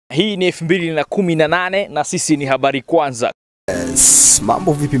Hii ni 2018 na sisi ni Habari Kwanza.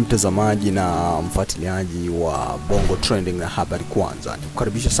 Mambo vipi mtazamaji na mfuatiliaji wa Bongo Trending na Habari Kwanza.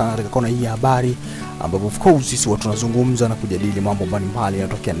 Nikukaribisha sana katika kona hii ya habari ambapo of course sisi watu tunazungumza na kujadili mambo mbalimbali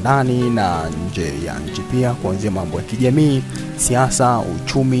yanayotokea ndani na nje ya nchi, pia kuanzia mambo ya kijamii, siasa,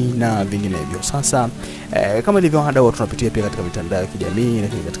 uchumi na vinginevyo. Sasa kama ilivyo ada, watu tunapitia pia katika mitandao ya kijamii na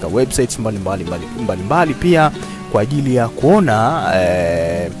katika websites mbalimbali pia kwa ajili ya kuona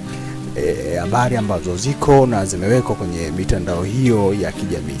habari ambazo ziko na zimewekwa kwenye mitandao hiyo ya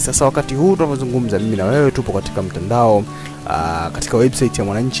kijamii. Sasa wakati huu tunazungumza mimi na wewe tupo katika mtandao katika website ya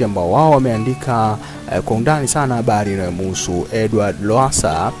Mwananchi ambao wao wameandika kwa undani sana habari inayomhusu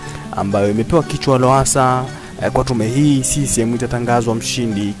Lowassa, ambayo imepewa kichwa Lowassa kwa tume hii CCM itatangazwa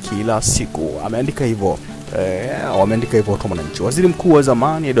mshindi kila siku. Ameandika hivyo wameandika hivyo watu Mwananchi. Waziri Mkuu wa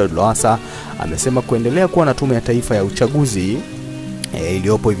zamani Lowassa amesema kuendelea kuwa na tume ya taifa ya uchaguzi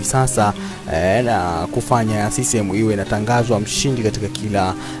iliyopo hivi sasa na kufanya CCM iwe inatangazwa mshindi katika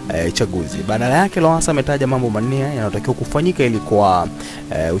kila chaguzi. Badala yake Lowassa ametaja mambo manne yanayotakiwa kufanyika ili kwa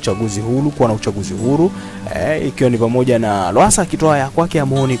uchaguzi huru, kuwa na uchaguzi huru, ikiwa ni pamoja na Lowassa akitoa ya kwake ya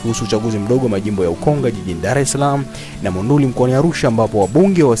maoni kuhusu uchaguzi mdogo majimbo ya Ukonga jijini Dar es Salaam na Monduli mkoani Arusha, ambapo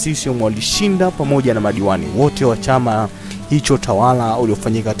wabunge wa CCM walishinda pamoja na madiwani wote wa chama hicho tawala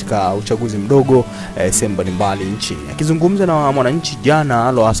uliofanyika katika uchaguzi mdogo sehemu mbalimbali nchini. Akizungumza na Mwananchi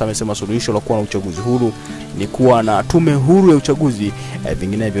jana, Lowassa amesema suluhisho la kuwa na uchaguzi huru ni kuwa na tume huru ya uchaguzi,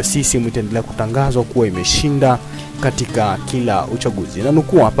 vinginevyo CCM itaendelea kutangazwa kuwa imeshinda katika kila uchaguzi. Na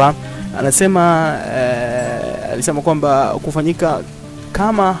nukuu hapa, alisema kwamba kufanyika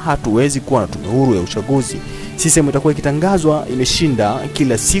kama hatuwezi kuwa na tume huru ya uchaguzi, CCM itakuwa ikitangazwa imeshinda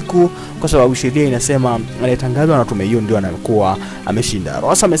kila siku, kwa sababu sheria inasema anayetangazwa na tume hiyo ndio anakuwa ameshinda.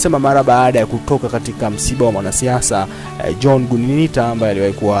 Lowassa amesema mara baada ya kutoka katika msiba wa mwanasiasa John Guninita ambaye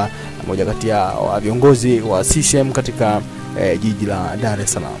aliwahi kuwa mmoja kati ya viongozi wa CCM katika jiji la Dar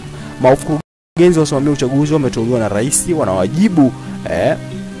es Salaam. Makurugenzi wasimamia uchaguzi wameteuliwa na rais, wanawajibu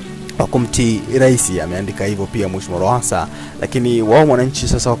kumtii rais. Ameandika hivyo pia Mheshimiwa Lowassa, lakini wao Mwananchi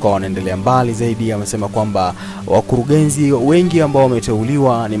sasa wakawa wanaendelea mbali zaidi. Amesema kwamba wakurugenzi wengi ambao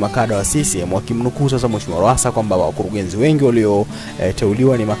wameteuliwa ni makada wa CCM, wakimnukuu sasa Mheshimiwa Lowassa kwamba wakurugenzi wengi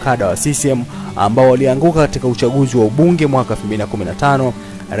walioteuliwa ni makada wa CCM ambao walianguka katika uchaguzi wa ubunge mwaka 2015.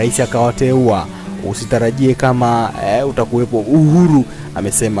 Rais akawateua. Usitarajie kama utakuwepo uhuru,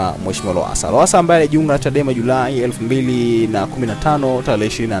 amesema Mheshimiwa Lowassa. Lowassa ambaye alijiunga na CHADEMA Julai 2015 tarehe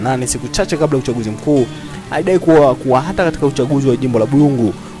 28, siku chache kabla ya uchaguzi mkuu, alidai kuwa hata katika uchaguzi wa jimbo la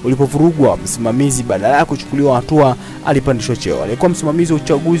Buyungu ulipovurugwa, msimamizi badala ya kuchukuliwa hatua alipandishwa cheo. Alikuwa msimamizi wa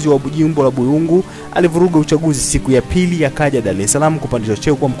uchaguzi wa jimbo la Buyungu, alivuruga uchaguzi siku ya pili, akaja Dar es Salaam kupandishwa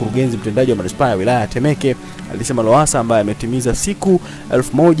cheo kwa mkurugenzi mtendaji wa manispaa ya wilaya ya Temeke, alisema Lowassa ambaye ametimiza siku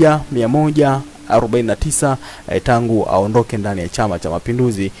 1149 tangu aondoke ndani ya Chama cha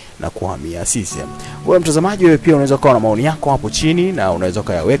Mapinduzi na kuhamia CCM. Kwa mtazamaji, wewe pia unaweza kuwa na maoni yako hapo chini na unaweza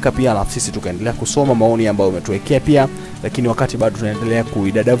kuyaweka pia, alafu sisi tukaendelea kusoma maoni ambayo umetuwekea pia, lakini wakati bado tunaendelea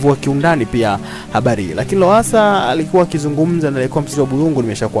kuidadavua kiundani pia habari. Lakini Lowassa alikuwa akizungumza na alikuwa msiri wa Buyungu,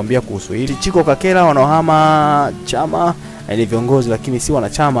 nimeshakuambia kuhusu hili. Chiko Kakela wanaohama chama ni viongozi lakini si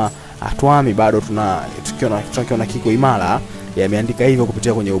wanachama, hatuami bado, tukiona kiko imara. Yameandika hivyo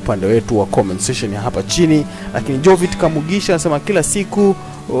kupitia kwenye upande wetu wa comment section ya hapa chini. Lakini Jovit Kamugisha anasema kila siku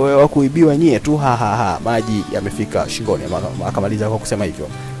wa kuibiwa nyie tu, maji yamefika shingoni. Akamaliza kwa kusema hivyo.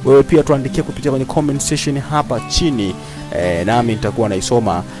 Wewe pia tuandikie kupitia kwenye comment section hapa chini, nami nitakuwa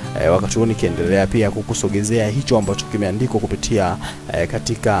naisoma wakati huu nikiendelea pia kukusogezea hicho ambacho kimeandikwa kupitia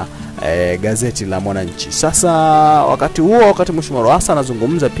katika gazeti la Mwananchi. Sasa wakati Mheshimiwa Lowassa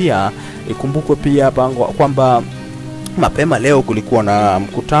anazungumza, pia ikumbukwe pia kwamba mapema leo kulikuwa na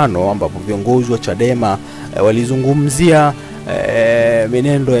mkutano ambapo viongozi wa CHADEMA walizungumzia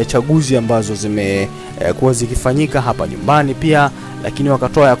mienendo ya chaguzi ambazo zimekuwa zikifanyika hapa nyumbani pia, lakini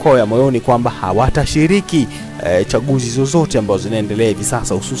wakatoa yako ya moyoni kwamba hawatashiriki chaguzi zozote ambazo zinaendelea hivi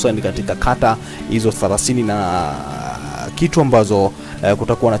sasa, hususan katika kata hizo 30 na kitu ambazo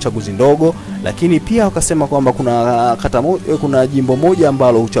kutakuwa na chaguzi ndogo. Lakini pia wakasema kwamba kuna jimbo moja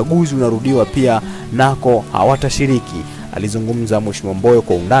ambalo uchaguzi unarudiwa pia, nako hawatashiriki. Alizungumza Mheshimiwa Mboyo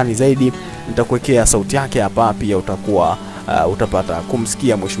kwa undani zaidi, nitakuwekea sauti yake hapa pia, utapata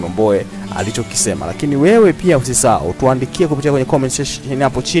kumsikia Mheshimiwa Mboyo alichokisema. Lakini wewe pia usisahau tuandikie kupitia kwenye comment section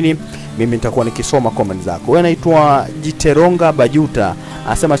hapo chini, mimi nitakuwa nikisoma comment zako. Wewe anaitwa Jiteronga Bajuta,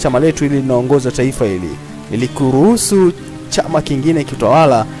 asema chama letu hili linaongoza taifa hili, ilikuruhusu chama kingine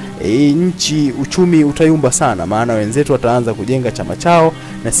kitawala nchi, uchumi utayumba sana, maana wenzetu wataanza kujenga chama chao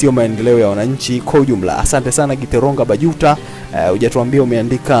na sio maendeleo ya wananchi kwa ujumla. Asante sana Giteronga Bajuta, hujatuambia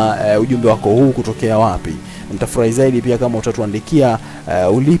umeandika ujumbe wako huu kutokea wapi. Nitafurahi zaidi pia kama utatuandikia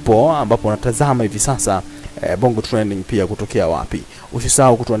ulipo ambapo unatazama hivi sasa Bongo Trending pia kutokea wapi.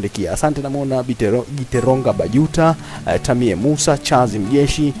 Usisahau kutuandikia. Asante. Namuona Giteronga Bajuta, Tamie Musa, Chazi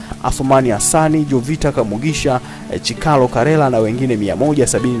Mjeshi, Afumani Hasani, Jovita Kamugisha, Chikalo Karela na wengine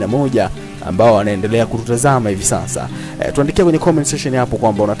 171 ambao wanaendelea kututazama hivi sasa. Tuandikia kwenye comment section hapo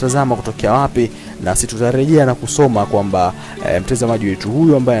kwamba unatazama kutokea wapi, na sisi tutarejea na kusoma kwamba mtazamaji wetu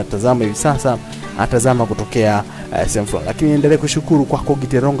huyu ambaye anatazama hivi sasa atazama kutokea sehemu fulani. Lakini endelee kushukuru kwako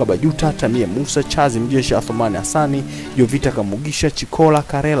Giteronga Bajuta, Tamie Musa, Chazi Mjeshi, Afumani Hasani, Jovita Kamugisha, Chikola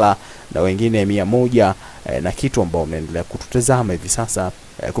Karela na wengine 100 na kitu ambao mnaendelea kututazama hivi sasa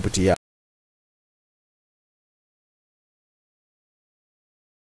kupitia